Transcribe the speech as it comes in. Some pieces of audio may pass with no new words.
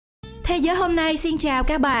Thế giới hôm nay xin chào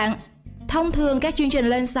các bạn. Thông thường các chương trình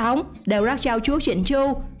lên sóng đều rất trau chuốt chỉnh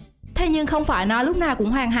chu. Thế nhưng không phải nó lúc nào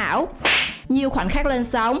cũng hoàn hảo. Nhiều khoảnh khắc lên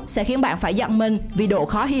sóng sẽ khiến bạn phải giận mình vì độ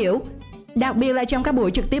khó hiểu. Đặc biệt là trong các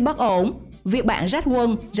buổi trực tiếp bất ổn. Việc bạn rách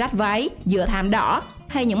quần, rách váy, giữa thảm đỏ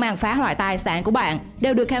hay những màn phá hoại tài sản của bạn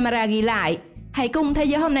đều được camera ghi lại. Hãy cùng thế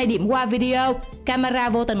giới hôm nay điểm qua video camera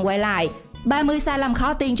vô tình quay lại 30 sai lầm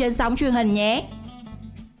khó tin trên sóng truyền hình nhé.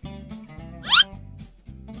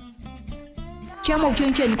 Trong một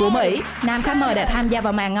chương trình của Mỹ, nam khách mời đã tham gia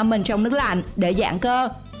vào màn ngâm mình trong nước lạnh để giãn cơ.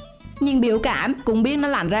 Nhưng biểu cảm cũng biết nó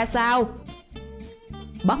lạnh ra sao.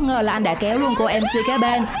 Bất ngờ là anh đã kéo luôn cô MC kế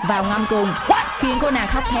bên vào ngâm cùng, khiến cô nàng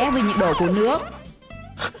khóc thét vì nhiệt độ của nước.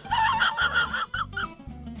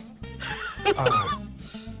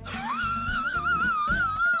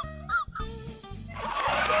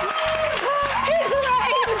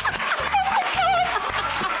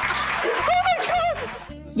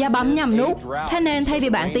 Do bấm nhầm nút, thế nên thay vì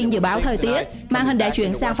bản tin dự báo thời tiết, màn hình đã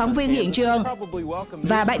chuyển sang phóng viên hiện trường.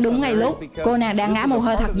 Và bắt đúng ngay lúc cô nàng đang ngáp một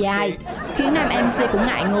hơi thật dài, khiến nam MC cũng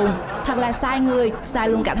ngại ngùng. Thật là sai người, sai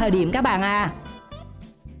luôn cả thời điểm các bạn à.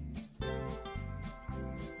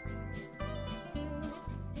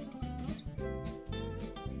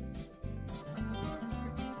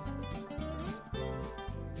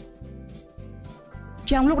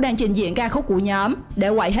 Trong lúc đang trình diễn ca khúc của nhóm để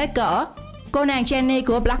quậy hết cỡ, cô nàng Jennie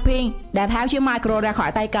của Blackpink đã tháo chiếc micro ra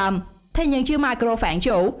khỏi tay cầm. Thế nhưng chiếc micro phản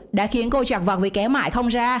chủ đã khiến cô chật vật vì kéo mãi không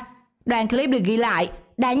ra. Đoạn clip được ghi lại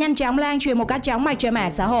đã nhanh chóng lan truyền một cách chóng mặt trên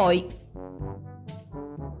mạng xã hội.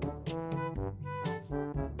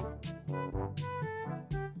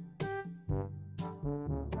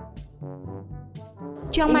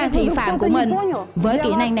 Trong màn thị phạm của mình, với kỹ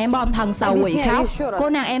năng ném bom thần sầu quỷ khóc, cô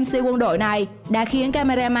nàng MC quân đội này đã khiến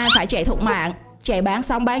cameraman phải chạy thục mạng, chạy bán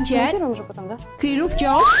sống bán chết. Khi rút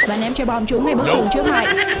chốt và ném trái bom trúng ngay bức tường trước mặt,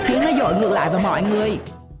 khiến nó dội ngược lại vào mọi người.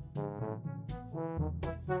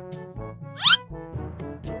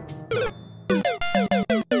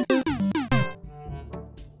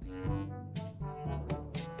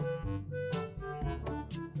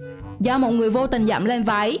 Do một người vô tình dẫm lên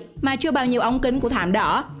váy mà chưa bao nhiêu ống kính của thảm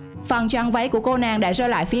đỏ, phần chân váy của cô nàng đã rơi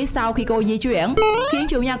lại phía sau khi cô di chuyển, khiến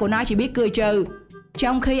chủ nhân của nó chỉ biết cười trừ.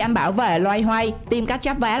 Trong khi anh bảo vệ loay hoay tìm cách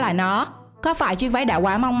chấp vá lại nó. Có phải chiếc váy đã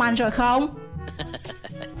quá mong manh rồi không?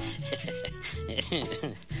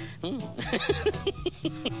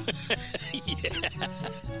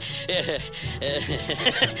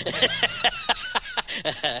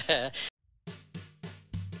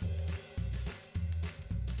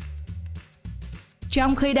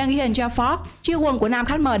 Trong khi đang ghi hình cho Fox, chiếc quần của nam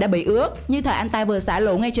khách mời đã bị ướt như thể anh ta vừa xả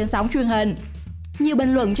lũ ngay trên sóng truyền hình. Nhiều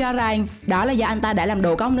bình luận cho rằng đó là do anh ta đã làm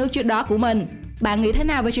đổ cốc nước trước đó của mình. Bạn nghĩ thế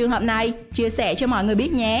nào về trường hợp này? Chia sẻ cho mọi người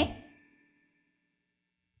biết nhé!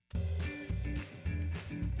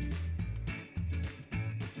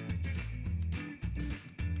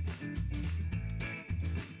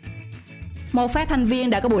 Một phát thanh viên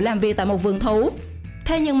đã có buổi làm việc tại một vườn thú.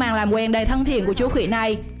 Thế nhưng màn làm quen đầy thân thiện của chú khỉ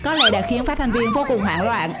này có lẽ đã khiến phát thanh viên vô cùng hoảng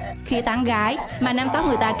loạn. Khi tán gái mà nắm tóc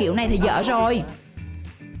người ta kiểu này thì dở rồi.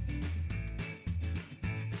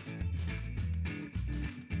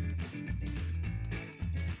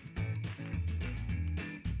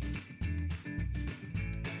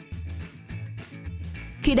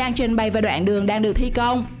 Khi đang trình bày về đoạn đường đang được thi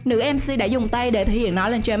công, nữ MC đã dùng tay để thể hiện nó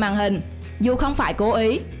lên trên màn hình. Dù không phải cố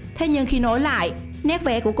ý, thế nhưng khi nối lại, nét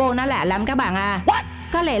vẽ của cô nó lạ lắm các bạn à.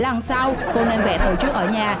 Có lẽ lần sau cô nên vẽ thử trước ở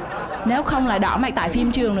nhà, nếu không là đỏ mặt tại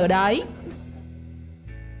phim trường nữa đấy.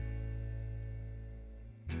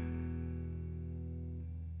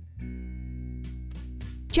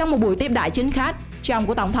 Trong một buổi tiếp đãi chính khách, chồng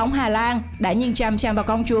của Tổng thống Hà Lan đã nhìn chằm chằm vào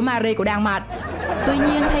công chúa Marie của Đan Mạch. Tuy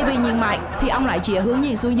nhiên thay vì nhìn mặt thì ông lại chĩa hướng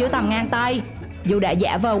nhìn xuống dưới tầm ngang tay. Dù đã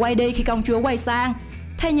giả vờ quay đi khi công chúa quay sang,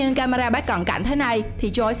 thế nhưng camera bắt cận cảnh thế này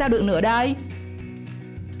thì chối sao được nữa đây.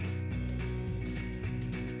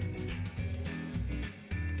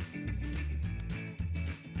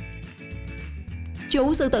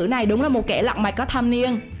 Chú sư tử này đúng là một kẻ lật mặt có thâm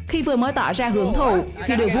niên. Khi vừa mới tỏ ra hưởng thụ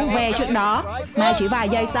khi được vuốt ve trước đó, mà chỉ vài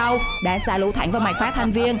giây sau đã xả lũ thẳng vào mặt phát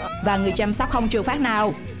thanh viên và người chăm sóc không trừ phát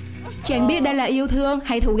nào. Chẳng biết đây là yêu thương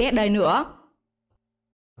hay thù ghét đây nữa.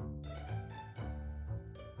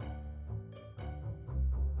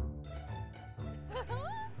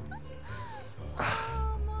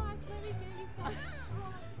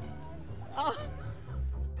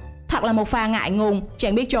 Thật là một pha ngại ngùng,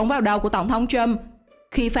 chẳng biết trốn vào đâu của Tổng thống Trump.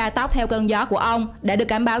 Khi pha tóc theo cơn gió của ông đã được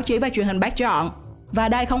cánh báo chí và truyền hình bác chọn. Và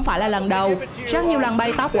đây không phải là lần đầu, rất nhiều lần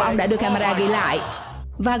bay tóc của ông đã được camera ghi lại.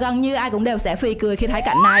 Và gần như ai cũng đều sẽ phì cười khi thấy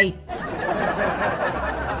cảnh này.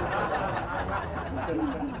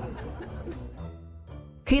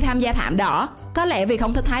 Khi tham gia thảm đỏ, có lẽ vì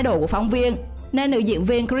không thích thái độ của phóng viên, nên nữ diễn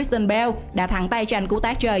viên Kristen Bell đã thẳng tay tranh cú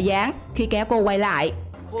tác trời giáng khi kéo cô quay lại,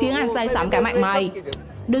 khiến anh say sẩm cả mặt mày.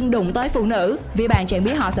 Đừng đụng tới phụ nữ, vì bạn chẳng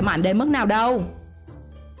biết họ sẽ mạnh đến mức nào đâu.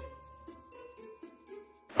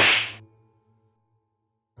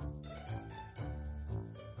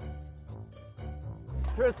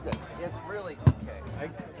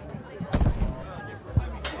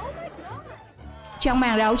 Trong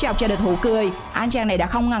màn đấu chọc cho địch thủ cười, anh chàng này đã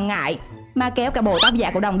không ngần ngại mà kéo cả bộ tóc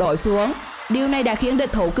giả của đồng đội xuống. Điều này đã khiến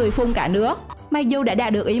địch thủ cười phun cả nước. Mặc dù đã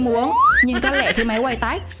đạt được ý muốn, nhưng có lẽ khi máy quay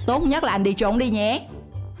tắt, tốt nhất là anh đi trốn đi nhé.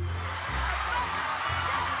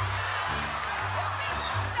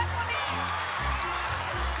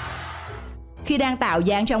 Khi đang tạo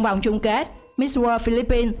dáng trong vòng chung kết, Miss World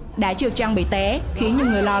Philippines đã trượt chân bị té, khiến nhiều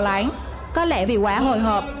người lo lắng. Có lẽ vì quá hồi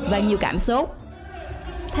hộp và nhiều cảm xúc.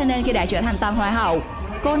 Thế nên khi đã trở thành tân hoa hậu,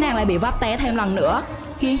 cô nàng lại bị vấp té thêm lần nữa,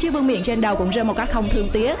 khiến chiếc vương miện trên đầu cũng rơi một cách không thương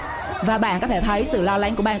tiếc. Và bạn có thể thấy sự lo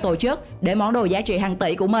lắng của ban tổ chức để món đồ giá trị hàng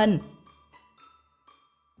tỷ của mình.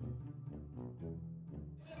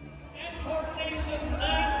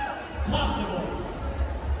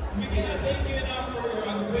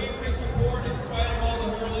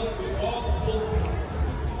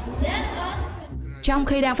 Trong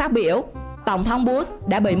khi đang phát biểu, Tổng thống Bush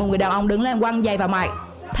đã bị một người đàn ông đứng lên quăng giày vào mặt.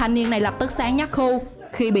 Thanh niên này lập tức sáng nhắc khu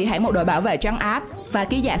khi bị hãm một đội bảo vệ trấn áp, và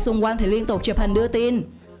ký giả xung quanh thì liên tục chụp hình đưa tin.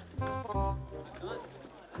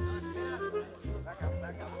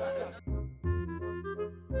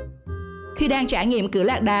 Khi đang trải nghiệm cưỡi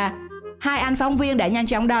lạc đà, hai anh phóng viên đã nhanh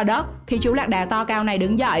chóng đo đất khi chú lạc đà to cao này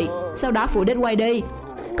đứng dậy, sau đó phủ đích quay đi.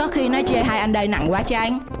 Có khi nói chê hai anh đây nặng quá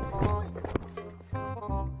chăng?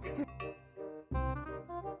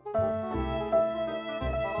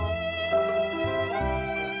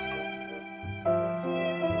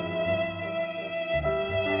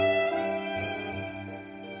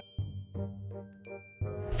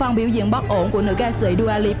 Phần biểu diễn bất ổn của nữ ca sĩ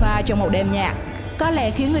Dua Lipa trong một đêm nhạc có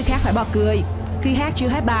lẽ khiến người khác phải bật cười. Khi hát chưa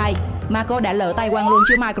hết bài mà cô đã lỡ tay quăng luôn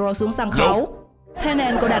chiếc micro xuống sân khấu. Thế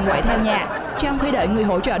nên cô đành quậy theo nhạc trong khi đợi người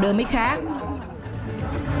hỗ trợ đưa mic khác.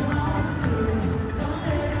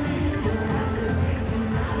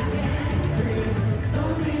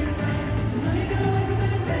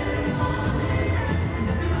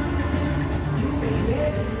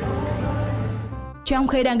 Trong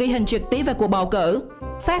khi đang ghi hình trực tiếp về cuộc bầu cử,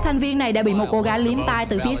 phát thanh viên này đã bị một cô gái liếm tai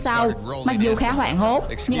từ phía sau. Mặc dù khá hoảng hốt,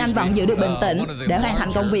 nhưng anh vẫn giữ được bình tĩnh để hoàn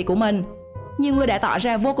thành công việc của mình. Nhiều người đã tỏ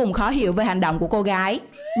ra vô cùng khó hiểu về hành động của cô gái.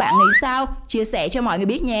 Bạn nghĩ sao? Chia sẻ cho mọi người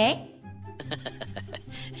biết nhé!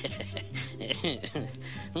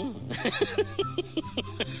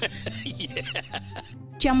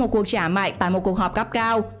 Trong một cuộc chạm mặt tại một cuộc họp cấp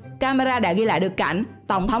cao, camera đã ghi lại được cảnh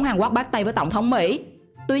Tổng thống Hàn Quốc bắt tay với Tổng thống Mỹ.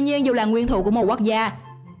 Tuy nhiên, dù là nguyên thủ của một quốc gia,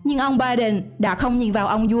 nhưng ông Biden đã không nhìn vào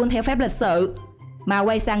ông Yoon theo phép lịch sự, mà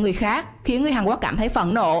quay sang người khác, khiến người Hàn Quốc cảm thấy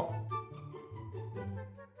phẫn nộ.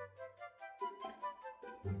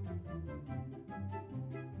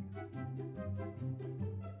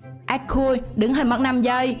 Act cool, đứng hình mất 5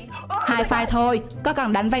 giây. Hai file thôi, có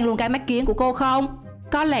cần đánh văng luôn cái mắt kiến của cô không?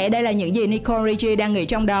 Có lẽ đây là những gì Nicole Richie đang nghĩ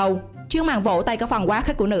trong đầu. Trước màn vỗ tay có phần quá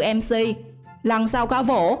khích của nữ MC. Lần sau có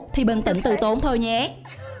vỗ thì bình tĩnh từ tốn thôi nhé.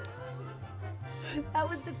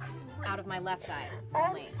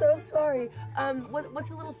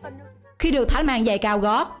 Khi được thách màn giày cao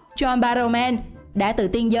gót, John Barrowman đã tự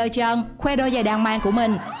tin giơ chân, khoe đôi giày đang mang của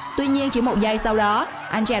mình. Tuy nhiên chỉ một giây sau đó,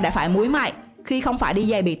 anh chàng đã phải múi mặt khi không phải đi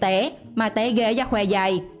giày bị té, mà té ghế ra khoe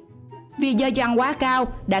giày. Vì giơ chân quá cao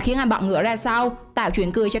đã khiến anh bật ngửa ra sau, tạo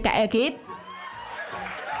chuyện cười cho cả ekip.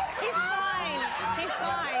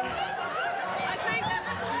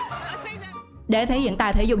 Để thể hiện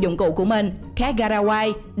tài thể dục dụng cụ của mình, Kat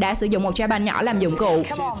Garaway đã sử dụng một trái banh nhỏ làm dụng cụ.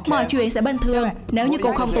 Mọi chuyện sẽ bình thường nếu như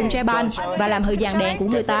cô không tung trái banh và làm hư dàn đèn của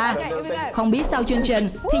người ta. Không biết sau chương trình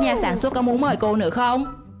thì nhà sản xuất có muốn mời cô nữa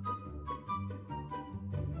không?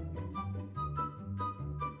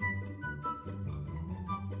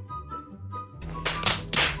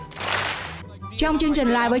 Trong chương trình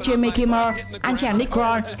live với Jimmy Kimmel, anh chàng Nick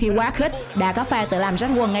Kroll khi quá khích đã có pha tự làm rách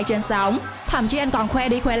quần ngay trên sóng. Thậm chí anh còn khoe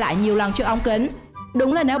đi khoe lại nhiều lần trước ống kính.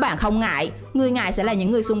 Đúng là nếu bạn không ngại, người ngại sẽ là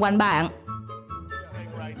những người xung quanh bạn.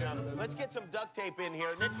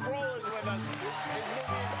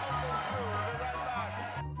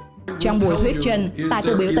 Trong buổi thuyết trình tại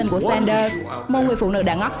cuộc biểu tình của Sanders, một người phụ nữ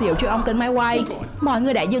đã ngất xỉu trước ống kính máy quay. Mọi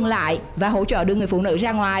người đã dừng lại và hỗ trợ đưa người phụ nữ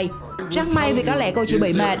ra ngoài. Rất may vì có lẽ cô chỉ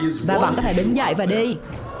bị mệt và vẫn có thể đứng dậy và đi.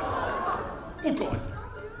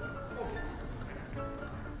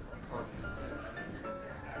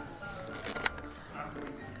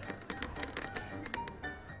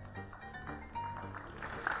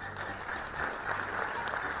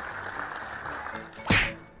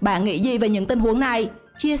 Bạn nghĩ gì về những tình huống này?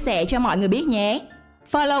 Chia sẻ cho mọi người biết nhé.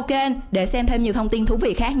 Follow kênh để xem thêm nhiều thông tin thú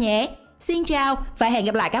vị khác nhé. Xin chào và hẹn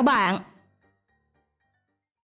gặp lại các bạn.